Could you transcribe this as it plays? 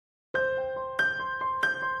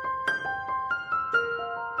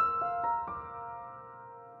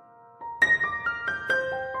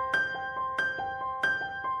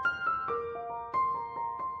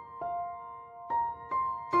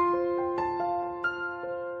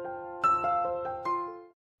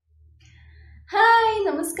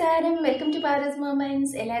നമസ്കാരം, welcome to Paras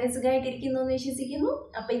moments. എല്ലാവരും സുഖമായിട്ടിരിക്കുന്നു എന്ന് വിശ്വസിക്കുന്നു.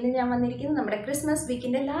 അപ്പോൾ ഇന്ന് ഞാൻ വന്നിരിക്കുന്നത് നമ്മുടെ ക്രിസ്മസ്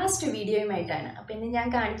വീക്കിൻ്റെ ലാസ്റ്റ് വീഡിയോയുമായിട്ടാണ്. അപ്പോൾ ഇന്ന് ഞാൻ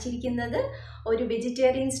കാണിച്ചിരിക്കുന്നത് ഒരു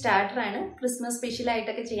വെജിറ്റേറിയൻ സ്റ്റാർട്ടറാണ്. ക്രിസ്മസ്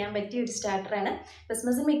സ്പെഷ്യലായിട്ടൊക്കെ ചെയ്യാൻ പറ്റിയ ഒരു സ്റ്റാർട്ടറാണ്.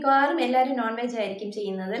 ക്രിസ്മസ് മിക്കവാറും എല്ലാവരും നോൺ വെജ് ആയിരിക്കും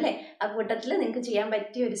ചെയ്യുന്നത് അല്ലേ? ആ കൂട്ടത്തിൽ നിങ്ങൾക്ക് ചെയ്യാൻ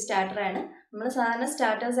പറ്റിയ ഒരു സ്റ്റാർട്ടറാണ്. നമ്മൾ സാധാരണ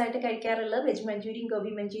സ്റ്റാർട്ടേഴ്സായിട്ട് കഴിക്കാറുള്ളത് വെജ് മഞ്ചൂരിയൻ, ഗോബി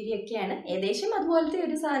മഞ്ചൂരിയൻ ഒക്കെയാണ്. ഏകദേശം അതുപോലത്തെ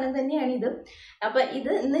ഒരു സാധനം തന്നെയാണ് ഇത്. അപ്പോൾ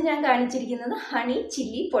ഇന്ന് ഞാൻ കാണിച്ചിരിക്കുന്നത് ഹണി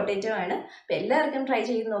ചില്ലി പൊട്ടാറ്റോ ആണ്. അപ്പോൾ എല്ലാവർക്കും ട്രൈ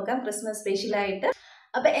ചെയ്ത് നോക്കാം ക്രിസ്മസ് സ്പെഷ്യലായിട്ട്.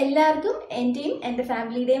 അപ്പോൾ എല്ലാവർക്കും എൻ്റെയും എൻ്റെ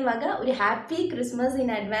ഫാമിലിയുടെയും വക ഒരു ഹാപ്പി ക്രിസ്മസ് ഇൻ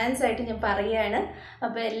അഡ്വാൻസ് ആയിട്ട് ഞാൻ പറയുകയാണ്.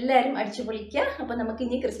 അപ്പോൾ എല്ലാവരും അടിച്ചു പൊളിക്കുക. അപ്പോൾ നമുക്ക്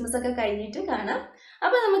ഇനി ക്രിസ്മസ് ഒക്കെ കഴിഞ്ഞിട്ട് കാണാം.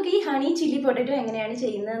 അപ്പോൾ നമുക്ക് ഈ ഹണി ചില്ലി പൊട്ടാറ്റോ എങ്ങനെയാണ്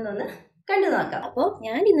ചെയ്യുന്നതെന്നൊന്ന് കണ്ടു നോക്കാം. അപ്പോൾ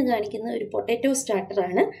ഞാൻ ഇന്ന് കാണിക്കുന്ന ഒരു പൊട്ടാറ്റോ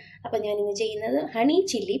സ്റ്റാർട്ടറാണ്. അപ്പോൾ ഞാൻ ഇന്ന് ചെയ്യുന്നത് ഹണി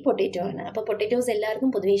ചില്ലി പൊട്ടാറ്റോ ആണ്. അപ്പോൾ പൊട്ടാറ്റോസ്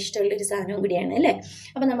എല്ലാവർക്കും പൊതുവെ ഇഷ്ടമുള്ളൊരു സാധനവും കൂടിയാണ് അല്ലേ?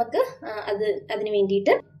 അപ്പോൾ നമുക്ക് അതിന്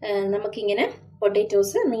വേണ്ടിയിട്ട് നമുക്കിങ്ങനെ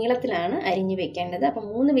പൊട്ടാറ്റോസ് നീളത്തിലാണ് അരിഞ്ഞ് വെക്കേണ്ടത്. അപ്പോൾ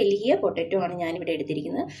 3 വലിയ പൊട്ടാറ്റോ ആണ് ഞാനിവിടെ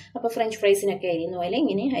എടുത്തിരിക്കുന്നത്. അപ്പോൾ ഫ്രഞ്ച് ഫ്രൈസിനൊക്കെ അരിയുന്ന പോലെ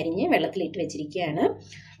ഇങ്ങനെ അരിഞ്ഞ് വെള്ളത്തിലിട്ട് വെച്ചിരിക്കുകയാണ്.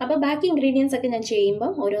 അപ്പോൾ ബാക്കി ഇൻഗ്രീഡിയൻസ് ഒക്കെ ഞാൻ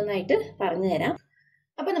ചെയ്യുമ്പം ഓരോന്നായിട്ട് പറഞ്ഞു തരാം.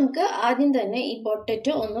 അപ്പോൾ നമുക്ക് ആദ്യം തന്നെ ഈ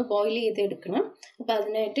പൊട്ടാറ്റോ ഒന്ന് ബോയിൽ ചെയ്തെടുക്കണം. അപ്പോൾ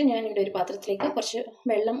അതിനായിട്ട് ഞാനിവിടെ ഒരു പാത്രത്തിലേക്ക് കുറച്ച്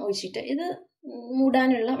വെള്ളം ഒഴിച്ചിട്ട് ഇത്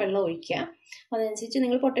മൂടാനുള്ള വെള്ളം ഒഴിക്കുക. അതനുസരിച്ച്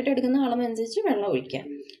നിങ്ങൾ പൊട്ടാറ്റോ എടുക്കുന്ന അളവനുസരിച്ച് വെള്ളം ഒഴിക്കുക.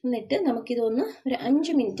 എന്നിട്ട് നമുക്കിതൊന്ന് ഒരു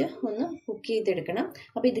 5 മിനിറ്റ് ഒന്ന് കുക്ക് ചെയ്തെടുക്കണം.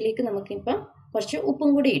 അപ്പോൾ ഇതിലേക്ക് നമുക്കിപ്പം കുറച്ച് ഉപ്പും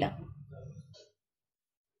കൂടി ഇടാം.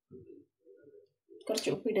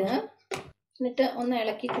 കുറച്ച് ഉപ്പിടുക, എന്നിട്ട് ഒന്ന്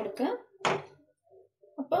ഇളക്കി കൊടുക്കുക.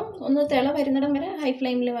 അപ്പം ഒന്ന് തിള വരുന്നിടം വരെ ഹൈ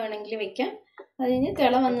ഫ്ലെയിമിൽ വേണമെങ്കിൽ വെക്കാം. അത് കഴിഞ്ഞ്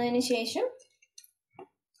തിള വന്നതിന് ശേഷം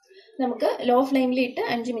നമുക്ക് ലോ ഫ്ലെയിമിലിട്ട്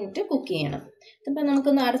 5 മിനിറ്റ് കുക്ക് ചെയ്യണം. അപ്പം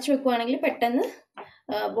നമുക്കൊന്ന് അടച്ചു വെക്കുകയാണെങ്കിൽ പെട്ടെന്ന്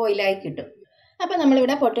ബോയിലായി കിട്ടും. അപ്പോൾ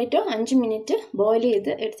നമ്മളിവിടെ പൊട്ടാറ്റോ 5 മിനിറ്റ് ബോയിൽ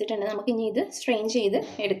ചെയ്ത് എടുത്തിട്ടുണ്ട്. നമുക്കിനി ഇത് സ്ട്രെയിൻ ചെയ്ത്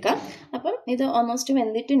എടുക്കാം. അപ്പം ഇത് ഓൾമോസ്റ്റ്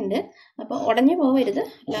വെന്തിട്ടുണ്ട്. അപ്പോൾ ഉടഞ്ഞു പോകരുത്,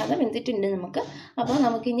 അല്ലാതെ വെന്തിട്ടുണ്ട് നമുക്ക്. അപ്പോൾ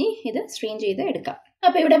നമുക്കിനി ഇത് സ്ട്രെയിൻ ചെയ്ത് എടുക്കാം.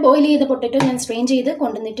 അപ്പോൾ ഇവിടെ ബോയിൽ ചെയ്ത പൊട്ടാറ്റോ ഞാൻ സ്ട്രെയിൻ ചെയ്ത്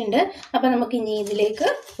കൊണ്ടുവന്നിട്ടുണ്ട്. അപ്പോൾ നമുക്കിനി ഇതിലേക്ക്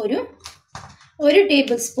ഒരു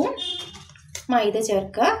ടേബിൾ സ്പൂൺ മൈദ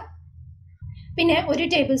ചേർക്കുക. പിന്നെ 1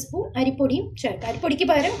 ടേബിൾ സ്പൂൺ അരിപ്പൊടിയും ചേർക്കുക. അരിപ്പൊടിക്ക്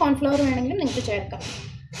പകരം കോൺഫ്ലവർ വേണമെങ്കിലും നിങ്ങൾക്ക് ചേർക്കാം.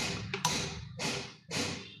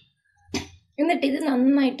 എന്നിട്ട് ഇത്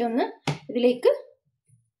നന്നായിട്ടൊന്ന് ഇതിലേക്ക്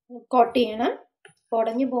കോട്ട് ചെയ്യണം.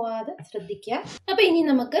 ഉടഞ്ഞു പോകാതെ ശ്രദ്ധിക്കുക. അപ്പോൾ ഇനി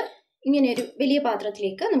നമുക്ക് ഇങ്ങനെ ഒരു വലിയ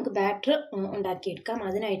പാത്രത്തിലേക്ക് നമുക്ക് ബാറ്റർ ഉണ്ടാക്കിയെടുക്കാം.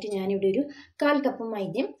 അതിനായിട്ട് ഞാനിവിടെ ഒരു 1/4 കപ്പ്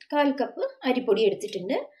മൈദയും 1/4 കപ്പ് അരിപ്പൊടി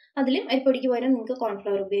എടുത്തിട്ടുണ്ട്. അതിലും അരിപ്പൊടിക്ക് പകരം നിങ്ങൾക്ക്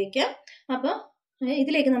കോൺഫ്ലവർ ഉപയോഗിക്കാം. അപ്പോൾ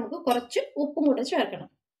ഇതിലേക്ക് നമുക്ക് കുറച്ച് ഉപ്പും കൂടെ ചേർക്കണം.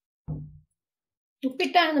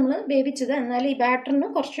 ഉപ്പിട്ടാണ് നമ്മൾ വേവിച്ചത്, എന്നാൽ ഈ ബാറ്ററിന്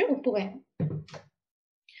കുറച്ച് ഉപ്പ് വേണം.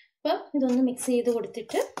 അപ്പോൾ ഇതൊന്ന് മിക്സ് ചെയ്ത്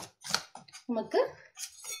കൊടുത്തിട്ട് നമുക്ക്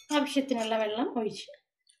ആവശ്യത്തിനുള്ള വെള്ളം ഒഴിച്ച്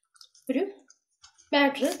ഒരു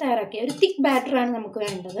ബാറ്റർ തയ്യാറാക്കി, ഒരു തിക്ക് ബാറ്ററാണ് നമുക്ക്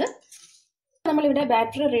വേണ്ടത്. നമ്മളിവിടെ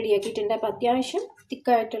ബാറ്റർ റെഡിയാക്കിയിട്ടുണ്ട്. അപ്പോൾ അത്യാവശ്യം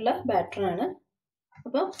തിക്കായിട്ടുള്ള ബാറ്ററാണ്.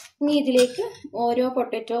 അപ്പോൾ ഇനി ഇതിലേക്ക് ഓരോ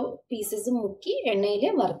പൊട്ടാറ്റോ പീസസും മുക്കി എണ്ണയിൽ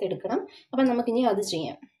വറുത്തെടുക്കണം. അപ്പം നമുക്കിനി അത്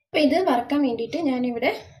ചെയ്യാം. അപ്പോൾ ഇത് വറുക്കാൻ വേണ്ടിയിട്ട്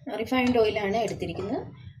ഞാനിവിടെ റിഫൈൻഡ് ഓയിലാണ് എടുത്തിരിക്കുന്നത്.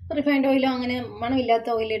 റിഫൈൻഡ് ഓയിലോ അങ്ങനെ മണമില്ലാത്ത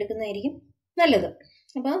ഓയിൽ എടുക്കുന്നതായിരിക്കും നല്ലത്.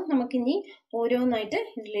 അപ്പോൾ നമുക്കിനി ഓരോന്നായിട്ട്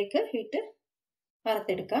ഇതിലേക്ക് ഇട്ട്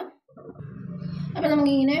വറുത്തെടുക്കാം. അപ്പോൾ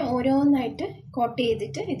നമുക്കിങ്ങനെ ഓരോന്നായിട്ട് കോട്ട്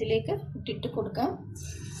ചെയ്തിട്ട് ഇതിലേക്ക് ഇട്ടിട്ട് കൊടുക്കാം.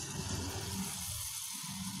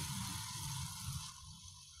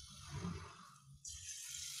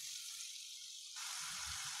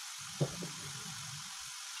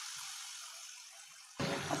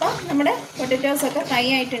 അപ്പോൾ നമ്മുടെ പൊട്ടാറ്റോസൊക്കെ ഫ്രൈ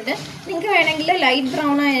ആയിട്ടുണ്ട്. നിങ്ങൾക്ക് വേണമെങ്കിൽ ലൈറ്റ്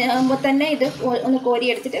ബ്രൗൺ ആകുമ്പോൾ തന്നെ ഇത് ഒന്ന്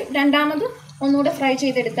കോരിയെടുത്തിട്ട് രണ്ടാമത് ഒന്നുകൂടെ ഫ്രൈ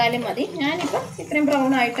ചെയ്തെടുത്താലും മതി. ഞാനിപ്പോൾ ഇത്രയും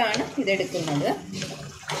ബ്രൗൺ ആയിട്ടാണ് ഇതെടുക്കുന്നത്.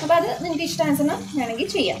 അപ്പോൾ അത് നിങ്ങൾക്ക് ഇഷ്ടാനുസരണം വേണമെങ്കിൽ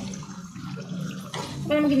ചെയ്യാം.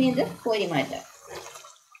 അപ്പോൾ നമുക്കിനി ഇത് കോരി മാറ്റാം.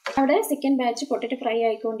 അവിടെ സെക്കൻഡ് ബാച്ച് പൊട്ടാറ്റോ ഫ്രൈ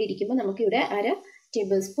ആയിക്കൊണ്ടിരിക്കുമ്പോൾ നമുക്കിവിടെ 1/2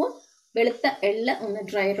 ടേബിൾ സ്പൂൺ വെളുത്ത എള്ള ഒന്ന്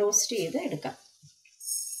ഡ്രൈ റോസ്റ്റ് ചെയ്ത് എടുക്കാം.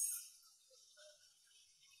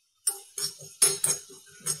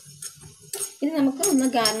 ഇത് നമുക്ക് ഒന്ന്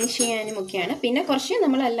ഗാർണിഷ് ചെയ്യാനും ഒക്കെയാണ്. പിന്നെ കുറച്ച്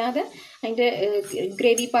നമ്മളല്ലാതെ അതിൻ്റെ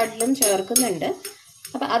ഗ്രേവി പാർട്ടിലും ചേർക്കുന്നുണ്ട്.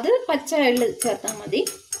 അപ്പോൾ അത് പച്ച എള്ള് ചേർത്താൽ മതി.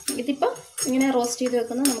 ഇതിപ്പം ഇങ്ങനെ റോസ്റ്റ് ചെയ്ത്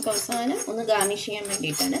വെക്കുന്നത് നമുക്ക് അവസാനം ഒന്ന് ഗാർണിഷ് ചെയ്യാൻ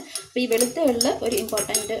വേണ്ടിയിട്ടാണ്. അപ്പോൾ ഈ വെളുത്ത എള്ള് ഒരു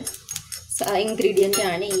ഇമ്പോർട്ടൻറ്റ് ഇൻഗ്രീഡിയൻ്റ്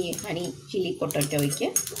ആണ് ഈ ഹണി ചില്ലി പൊട്ടാറ്റോയ്ക്ക്.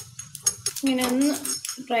 ഇങ്ങനെ ഒന്ന്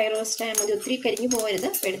ഡ്രൈ റോസ്റ്റ് ആയാൽ മതി, ഒത്തിരി കരിഞ്ഞു പോകരുത്.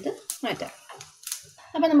 എടുത്ത് മാറ്റാം.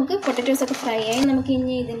 അപ്പോൾ നമുക്ക് പൊട്ടാറ്റോസൊക്കെ ഫ്രൈ ആയി. നമുക്ക്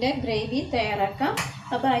ഇനി ഇതിൻ്റെ ഗ്രേവി തയ്യാറാക്കാം.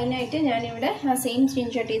 അപ്പോൾ അതിനായിട്ട് ഞാനിവിടെ സെയിം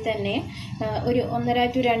ചീൻചട്ടിയിൽ തന്നെ ഒരു 1.5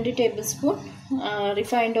 to 2 table spoon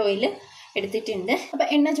refined oil എടുത്തിട്ടുണ്ട്. അപ്പോൾ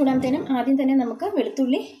എണ്ണ ചൂടാകുമ്പോഴത്തേനും ആദ്യം തന്നെ നമുക്ക്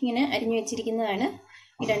വെളുത്തുള്ളി ഇങ്ങനെ അരിഞ്ഞു വെച്ചിരിക്കുന്നതാണ്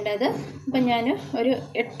ഇടേണ്ടത്. അപ്പം ഞാൻ ഒരു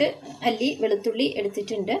 8 അല്ലി വെളുത്തുള്ളി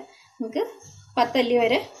എടുത്തിട്ടുണ്ട്. നമുക്ക് 10 അല്ലി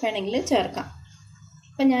വരെ വേണമെങ്കിൽ ചേർക്കാം.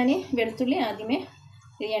 അപ്പം ഞാൻ വെളുത്തുള്ളി ആദ്യമേ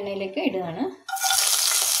ഈ എണ്ണയിലേക്ക് ഇടുകയാണ്.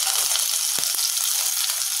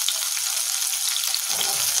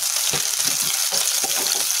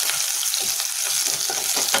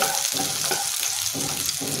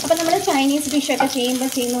 അപ്പോൾ നമ്മൾ ചൈനീസ് ഡിഷൊക്കെ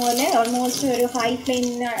ചെയ്യുന്ന പോലെ ഓൾമോസ്റ്റ് ഒരു ഹൈ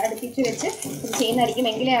ഫ്ലെയിമിന് അടുപ്പിച്ച് വെച്ച് ഇത് ചെയ്യുന്നതായിരിക്കും,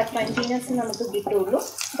 എങ്കിലേ ആ ക്രഞ്ചിനെസ് നമുക്ക് കിട്ടുള്ളൂ.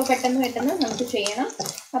 അപ്പോൾ പെട്ടെന്ന് നമുക്ക് ചെയ്യണം.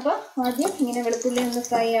 അപ്പോൾ ആദ്യം ഇങ്ങനെ വെളുത്തുള്ളി ഒന്ന്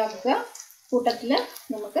ഫ്രൈ ആക്കുക. കൂട്ടത്തിൽ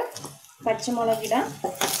നമുക്ക് പച്ചമുളക് ഇടാം.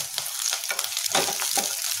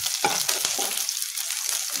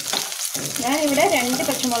 ഞാനിവിടെ 2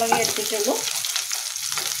 പച്ചമുളക് എടുത്തിട്ടുള്ളൂ.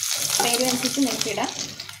 പേരനുസരിച്ച് നിങ്ങൾക്ക് ഇടാം.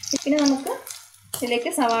 പിന്നെ നമുക്ക്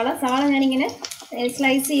ഇതിലേക്ക് സവാള ഞാനിങ്ങനെ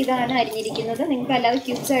സ്ലൈസ് ചെയ്താണ് അരിഞ്ഞിരിക്കുന്നത്. നിങ്ങൾക്ക് അല്ലാതെ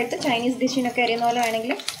ക്യൂബ്സായിട്ട് ചൈനീസ് ഡിഷിനൊക്കെ അരിയുന്ന പോലെ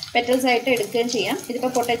വേണമെങ്കിൽ പെറ്റൽസ് ആയിട്ട് എടുക്കുകയും ചെയ്യാം.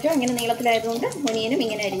 ഇതിപ്പോൾ പൊട്ടറ്റോ ഇങ്ങനെ നീളത്തിലായതുകൊണ്ട് ഒനിയനും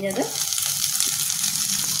ഇങ്ങനെ അരിഞ്ഞത്.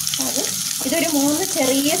 ഇതൊരു 3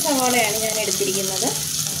 ചെറിയ സവാളയാണ് ഞാൻ എടുത്തിരിക്കുന്നത്.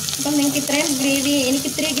 അപ്പം നിങ്ങൾക്ക് ഇത്രയും ഗ്രേവി,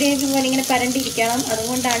 എനിക്കിത്രയും ഗ്രേവി പോലെ ഇങ്ങനെ പരണ്ടിരിക്കണം,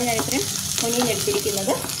 അതുകൊണ്ടാണ് ഞാൻ ഇത്രയും ഒനിയൻ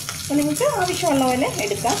എടുത്തിരിക്കുന്നത്. അപ്പോൾ നിങ്ങൾക്ക് ആവശ്യമുള്ള പോലെ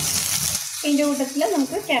എടുക്കാം. ഇതിൻ്റെ കൂട്ടത്തിൽ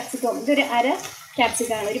നമുക്ക് ക്യാപ്സിക്കം, ഇതൊരു അര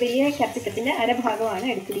ക്യാപ്സിക്കമാണ്, ഒരു വലിയ ക്യാപ്സിക്കത്തിൻ്റെ അരഭാഗമാണ്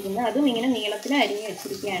എടുത്തിരിക്കുന്നത്. അതും ഇങ്ങനെ നീളത്തിൽ അരിഞ്ഞ്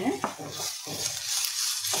വെച്ചിരിക്കുകയാണ്.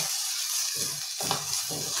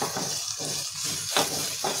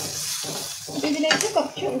 അപ്പോൾ ഇതിലേക്ക്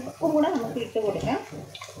കുറച്ച് ഉപ്പും കൂടെ നമുക്ക് ഇട്ട് കൊടുക്കാം.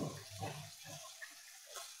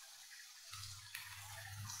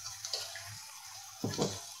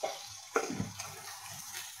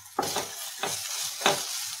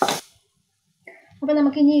 അപ്പോൾ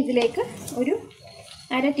നമുക്കിനി ഇതിലേക്ക് ഒരു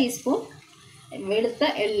 1/2 ടീസ്പൂൺ വെളുത്ത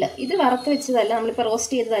എള്ള്, ഇത് വറുത്ത് വെച്ചതല്ല, നമ്മളിപ്പോൾ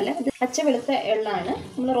റോസ്റ്റ് ചെയ്തതല്ല, ഇത് പച്ച വെളുത്ത എള്ളാണ്,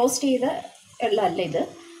 നമ്മൾ റോസ്റ്റ് ചെയ്ത എള്ളല്ല ഇത്.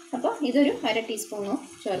 അപ്പോൾ ഇതൊരു 1/2 ടീസ്പൂണോ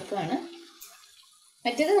ചേർക്കുകയാണ്.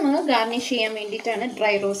 മറ്റേത് നമ്മൾ ഗാർണിഷ് ചെയ്യാൻ വേണ്ടിയിട്ടാണ്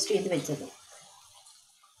ഡ്രൈ റോസ്റ്റ് ചെയ്ത് വെച്ചത്.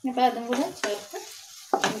 അപ്പോൾ അതും കൂടെ ചേർത്ത്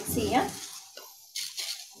മിക്സ് ചെയ്യാം.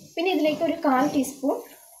 പിന്നെ ഇതിലേക്ക് ഒരു 1/4 ടീസ്പൂൺ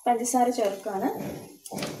പഞ്ചസാര ചേർക്കുകയാണ്.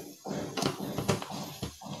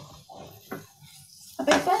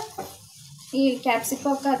 അപ്പോൾ ഇപ്പോൾ ഈ ക്യാപ്സിക്കം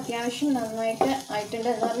ഒക്കെ അത്യാവശ്യം നന്നായിട്ട് ആയിട്ടുണ്ട്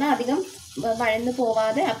എന്ന് പറഞ്ഞാൽ അധികം വഴന്ന്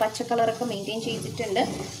പോവാതെ ആ പച്ച കളറൊക്കെ മെയിൻറ്റെയിൻ ചെയ്തിട്ടുണ്ട്.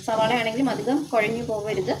 സവാള ആണെങ്കിലും അധികം കുഴഞ്ഞു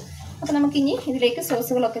പോകരുത്. അപ്പോൾ നമുക്കിനി ഇതിലേക്ക്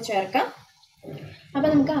സോസുകളൊക്കെ ചേർക്കാം. അപ്പോൾ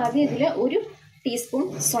നമുക്ക് ആദ്യം ഇതിൽ 1 ടീസ്പൂൺ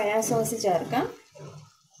സോയാ സോസ് ചേർക്കാം.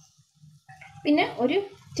 പിന്നെ 1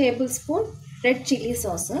 table spoon red chilli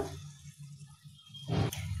sauce,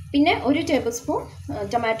 പിന്നെ 1 ടേബിൾ സ്പൂൺ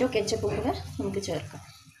ടൊമാറ്റോ കെച്ചപ്പും കൂടെ നമുക്ക് ചേർക്കാം.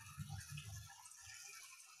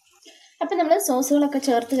 അപ്പോൾ നമ്മൾ സോസുകളൊക്കെ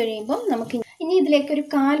ചേർത്ത് കഴിയുമ്പോൾ നമുക്ക് ഇനി ഇതിലേക്ക് ഒരു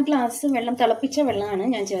 1/4 ഗ്ലാസ് വെള്ളം, തിളപ്പിച്ച വെള്ളമാണ്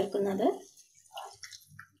ഞാൻ ചേർക്കുന്നത്.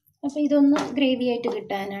 അപ്പോൾ ഇതൊന്ന് ഗ്രേവി ആയിട്ട്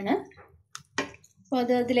കിട്ടാനാണ്. അപ്പോൾ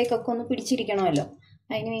അത് ഇതിലേക്കൊക്കെ ഒന്ന് പിടിച്ചിരിക്കണമല്ലോ,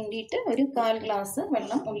 അതിന് വേണ്ടിയിട്ട് ഒരു 1/4 ഗ്ലാസ്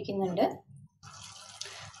വെള്ളം ഒഴിക്കുന്നുണ്ട്.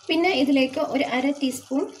 പിന്നെ ഇതിലേക്ക് ഒരു 1/2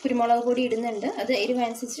 ടീസ്പൂൺ കുരുമുളക് പൊടി ഇടുന്നുണ്ട്. അത്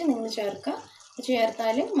എരിവനുസരിച്ച് നിങ്ങൾ ചേർക്കുക,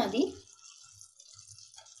 ചേർത്താലും മതി.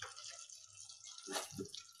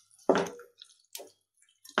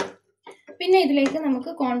 പിന്നെ ഇതിലേക്ക്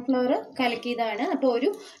നമുക്ക് കോൺഫ്ലവർ കലക്കിയതാണ്. അപ്പോൾ 1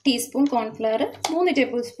 ടീസ്പൂൺ കോൺഫ്ലവർ 3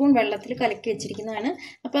 ടേബിൾ സ്പൂൺ വെള്ളത്തിൽ കലക്കി വെച്ചിരിക്കുന്നതാണ്.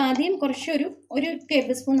 അപ്പോൾ ആദ്യം കുറച്ച് ഒരു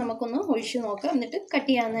ടേബിൾ സ്പൂൺ നമുക്കൊന്ന് ഒഴിച്ച് നോക്കാം, എന്നിട്ട് കട്ട്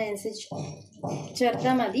ചെയ്യാവുന്നതനുസരിച്ച്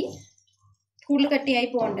ചേർത്താൽ മതി. കൂടുതൽ കട്ടിയായി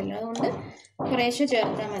പോകണ്ടല്ലോ, അതുകൊണ്ട് കുറേശ്ശെ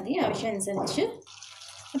ചേർത്താൽ മതി ആവശ്യമനുസരിച്ച്.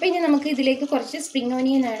 അപ്പോൾ ഇനി നമുക്ക് ഇതിലേക്ക് കുറച്ച് സ്പ്രിംഗ്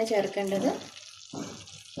ഓനിയനാണ് ചേർക്കേണ്ടത്.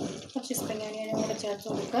 കുറച്ച് സ്പ്രിംഗ് ഓനിയനും കൂടെ ചേർത്ത്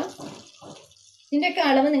കൊടുക്കുക. ഇതിൻ്റെയൊക്കെ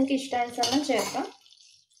അളവ് നിങ്ങൾക്ക് ഇഷ്ടാനുസരണം ചേർക്കാം.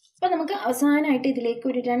 അപ്പോൾ നമുക്ക് അവസാനമായിട്ട് ഇതിലേക്ക്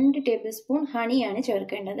ഒരു 2 ടേബിൾ സ്പൂൺ ഹണിയാണ്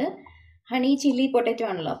ചേർക്കേണ്ടത്. ഹണി ചില്ലി പൊട്ടറ്റോ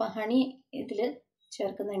ആണല്ലോ, അപ്പോൾ ഹണി ഇതിൽ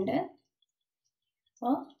ചേർക്കുന്നുണ്ട്.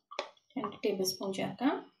 അപ്പോൾ 2 ടേബിൾ സ്പൂൺ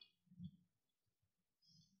ചേർക്കാം.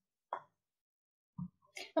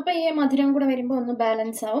 അപ്പോൾ ഈ മധുരം കൂടെ വരുമ്പോൾ ഒന്ന്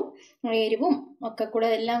ബാലൻസ് ആവും, എരിവും ഒക്കെ കൂടെ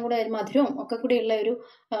എല്ലാം കൂടെ മധുരവും ഒക്കെ കൂടെ ഉള്ള ഒരു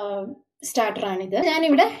സ്റ്റാർട്ടറാണിത്.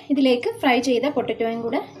 ഞാനിവിടെ ഇതിലേക്ക് ഫ്രൈ ചെയ്ത പൊട്ടറ്റോയും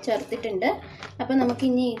കൂടെ ചേർത്തിട്ടുണ്ട്. അപ്പോൾ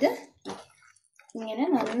നമുക്കിനി ഇത് ഇങ്ങനെ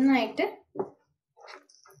നന്നായിട്ട്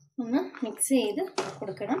ഒന്ന് മിക്സ് ചെയ്ത്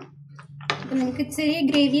കൊടുക്കണം. അപ്പോൾ നിങ്ങൾക്ക് ഇച്ചിരി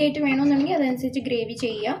ഗ്രേവി ആയിട്ട് വേണമെന്നുണ്ടെങ്കിൽ അതനുസരിച്ച് ഗ്രേവി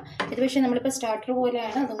ചെയ്യുക. ഇത് പക്ഷേ നമ്മളിപ്പോൾ സ്റ്റാർട്ടർ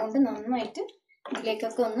പോലെയാണ്, അതുകൊണ്ട് നന്നായിട്ട്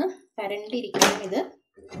ഇതിലേക്കൊക്കെ ഒന്ന് പരണ്ടിരിക്കണം. ഇത്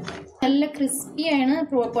നല്ല ക്രിസ്പിയാണ്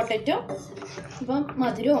പൊട്ടറ്റോ. അപ്പം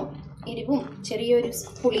മധുരവും എരിവും ചെറിയൊരു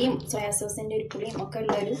പുളിയും സോയാ സോസിൻ്റെ ഒരു പുളിയും ഒക്കെ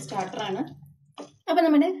ഉള്ള ഒരു സ്റ്റാർട്ടറാണ്. അപ്പോൾ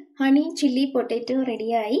നമ്മുടെ ഹണി ചില്ലി പൊട്ടറ്റോ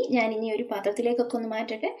റെഡിയായി. ഞാനിനി ഒരു പാത്രത്തിലേക്കൊക്കെ ഒന്ന്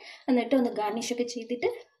മാറ്റട്ടെ, എന്നിട്ട് ഒന്ന് ഗാർണിഷൊക്കെ ചെയ്തിട്ട്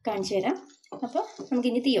കാണിച്ചു തരാം. അപ്പോൾ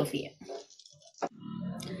നമുക്കിനി തീ ഓഫ് ചെയ്യാം.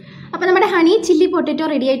 അപ്പോൾ നമ്മുടെ ഹണി ചില്ലി പൊട്ടറ്റോ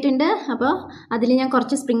റെഡി ആയിട്ടുണ്ട്. അപ്പോൾ അതിൽ ഞാൻ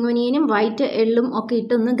കുറച്ച് സ്പ്രിംഗ് ഒനിയനും വൈറ്റ് എള്ളും ഒക്കെ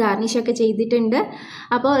ഇട്ടൊന്ന് ഗാർണിഷൊക്കെ ചെയ്തിട്ടുണ്ട്.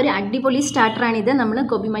 അപ്പോൾ ഒരു അടിപൊളി സ്റ്റാർട്ടറാണിത്. നമ്മൾ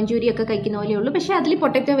ഗോബി മഞ്ചൂരി ഒക്കെ കഴിക്കുന്ന പോലെയേ ഉള്ളൂ, പക്ഷേ അതിൽ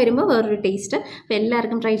പൊട്ടറ്റോ വരുമ്പോൾ വേറൊരു ടേസ്റ്റ്. അപ്പോൾ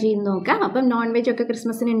എല്ലാവർക്കും ട്രൈ ചെയ്ത് നോക്കാം. അപ്പം നോൺ വെജ് ഒക്കെ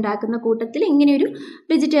ക്രിസ്മസിന് ഉണ്ടാക്കുന്ന കൂട്ടത്തിൽ ഇങ്ങനെയൊരു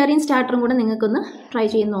വെജിറ്റേറിയൻ സ്റ്റാർട്ടറും കൂടെ നിങ്ങൾക്കൊന്ന് ട്രൈ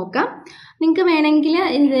ചെയ്ത് നോക്കാം. നിങ്ങൾക്ക് വേണമെങ്കിൽ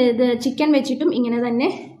ഇത് ചിക്കൻ വെച്ചിട്ടും ഇങ്ങനെ തന്നെ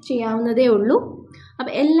ചെയ്യാവുന്നതേ ഉള്ളൂ.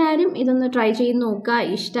 അപ്പോൾ എല്ലാവരും ഇതൊന്ന് ട്രൈ ചെയ്ത് നോക്കുക.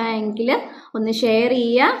 ഇഷ്ടമായെങ്കിൽ ഒന്ന് ഷെയർ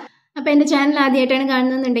ചെയ്യുക. അപ്പോൾ എൻ്റെ ചാനൽ ആദ്യമായിട്ടാണ്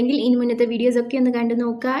കാണുന്നതെന്നുണ്ടെങ്കിൽ ഇനി മുന്നത്തെ വീഡിയോസൊക്കെ ഒന്ന് കണ്ടു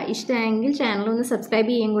നോക്കുക. ഇഷ്ടമായെങ്കിൽ ചാനലൊന്ന് സബ്സ്ക്രൈബ്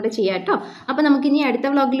ചെയ്യുകയും കൂടെ ചെയ്യാം കേട്ടോ. അപ്പോൾ നമുക്കിനി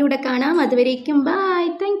അടുത്ത വ്ളോഗിലൂടെ കാണാം. അതുവരേക്കും ബൈ.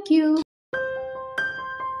 Thank you.